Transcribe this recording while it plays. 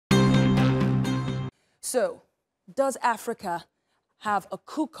So, does Africa have a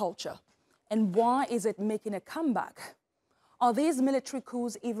coup culture? And why is it making a comeback? Are these military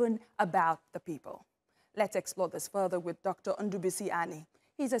coups even about the people? Let's explore this further with Dr Ndubuisi Ani.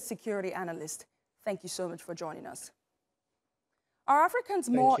 He's a security analyst. Thank you so much for joining us. Are Africans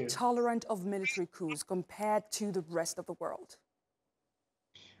more tolerant of military coups compared to the rest of the world?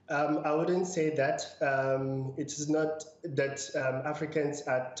 I wouldn't say that. It is not that Africans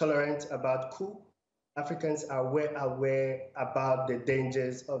are tolerant about coup. Africans are well aware about the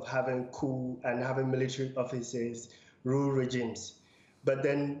dangers of having coup and having military officers rule regimes. But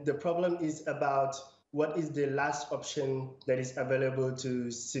then the problem is about what is the last option that is available to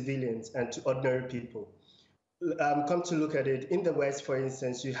civilians and to ordinary people. Come to look at it, in the West, for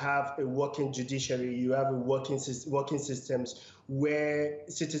instance, you have a working judiciary, you have a working systems where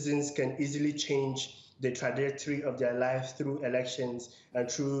citizens can easily change the trajectory of their life through elections and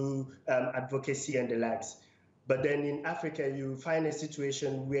through advocacy and the likes. But then in Africa, you find a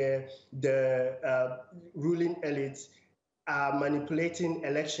situation where the ruling elites are manipulating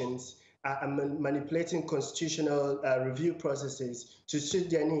elections, are manipulating constitutional review processes to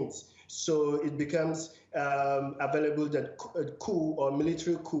suit their needs. So it becomes available that a coup or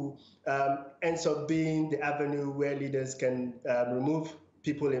military coup ends up being the avenue where leaders can remove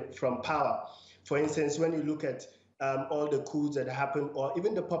people from power. For instance, when you look at all the coups that happened, or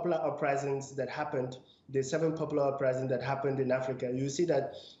even the popular uprisings that happened, the 7 popular uprisings that happened in Africa, you see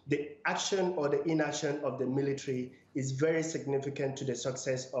that the action or the inaction of the military is very significant to the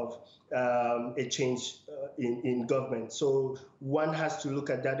success of a change in government. So one has to look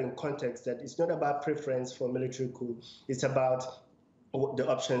at that in context, that it's not about preference for military coup, it's about the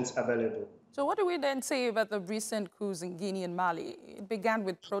options available. So what do we then say about the recent coups in Guinea and Mali? It began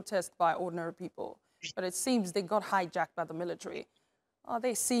with protests by ordinary people, but it seems they got hijacked by the military. Are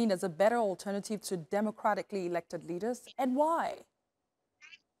they seen as a better alternative to democratically elected leaders, and why?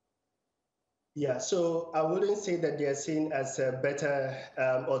 Yeah, so I wouldn't say that they are seen as a better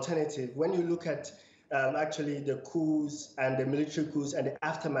alternative. When you look at actually the coups and the military coups and the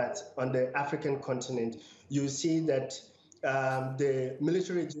aftermath on the African continent, you see that the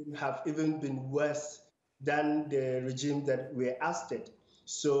military regime have even been worse than the regime that were ousted.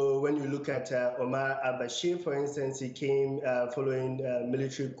 So when you look at Omar al-Bashir, for instance, he came following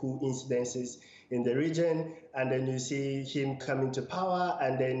military coup incidences in the region, and then you see him coming to power,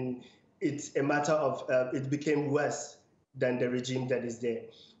 and then it's a matter of it became worse than the regime that is there.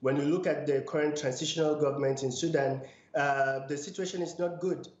 When you look at the current transitional government in Sudan, the situation is not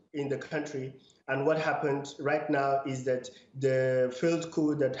good in the country. And what happened right now is that the failed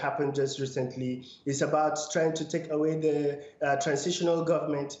coup that happened just recently is about trying to take away the transitional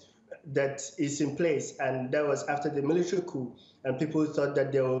government that is in place. And that was after the military coup, and people thought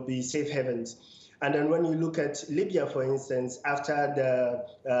that there would be safe havens. And then when you look at Libya, for instance, after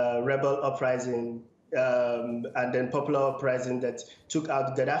the rebel uprising and then popular uprising that took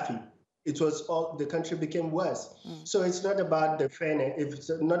out Gaddafi, it was all, the country became worse. So it's not about the fairness, it's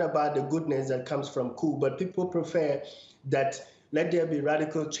not about the goodness that comes from coup, but people prefer that let there be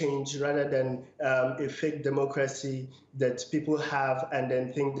radical change rather than a fake democracy that people have and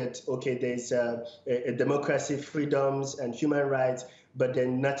then think that, okay, there's a democracy, freedoms and human rights, but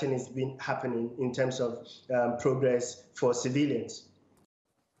then nothing is been happening in terms of progress for civilians.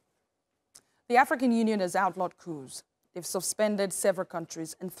 The African Union has outlawed coups. They've suspended several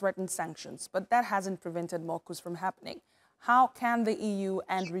countries and threatened sanctions, but that hasn't prevented more coups from happening. How can the EU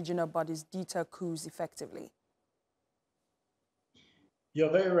and regional bodies deter coups effectively?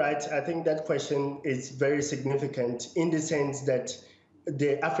 You're very right. I think that question is very significant in the sense that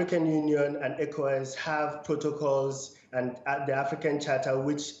the African Union and ECOWAS have protocols and the African Charter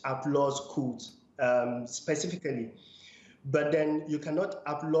which outlaws coups specifically. But then you cannot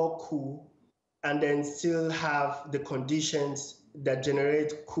outlaw coup and then still have the conditions that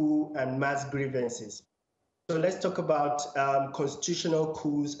generate coup and mass grievances. So let's talk about constitutional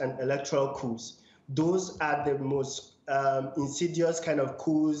coups and electoral coups. Those are the most insidious kind of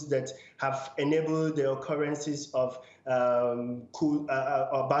coups that have enabled the occurrences of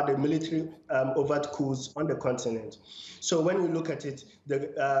about the military overt coups on the continent. So when we look at it,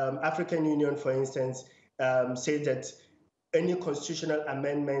 the African Union, for instance, says that any constitutional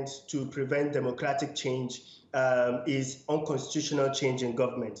amendment to prevent democratic change is unconstitutional change in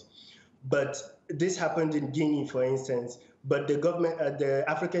government. But this happened in Guinea, for instance, but the government, the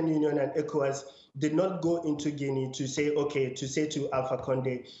African Union and ECOWAS did not go into Guinea to say, okay, to say to Alpha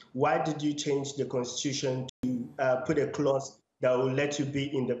Conde, why did you change the constitution to put a clause that will let you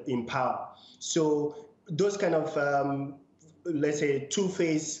be in power? So those kind of let's say,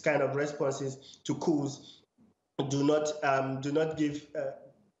 two-faced kind of responses to coups do not give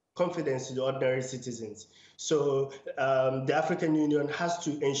confidence to the ordinary citizens. So the African Union has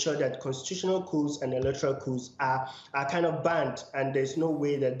to ensure that constitutional coups and electoral coups are kind of banned, and there's no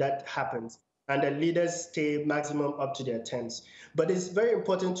way that that happens, and the leaders stay maximum up to their terms. But it's very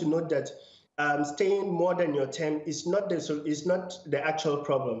important to note that staying more than your term is not the actual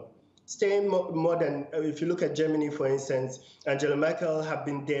problem. Staying more than, if you look at Germany, for instance, Angela Merkel have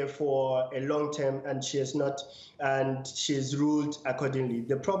been there for a long term, and she has ruled accordingly.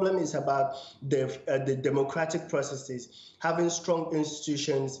 The problem is about the democratic processes, having strong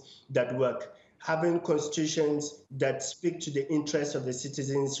institutions that work, having constitutions that speak to the interests of the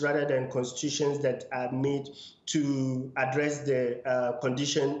citizens rather than constitutions that are made to address the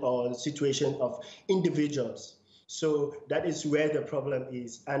condition or situation of individuals. So that is where the problem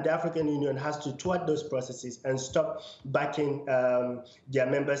is. And the African Union has to thwart those processes and stop backing their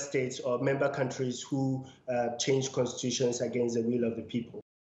member states or member countries who change constitutions against the will of the people.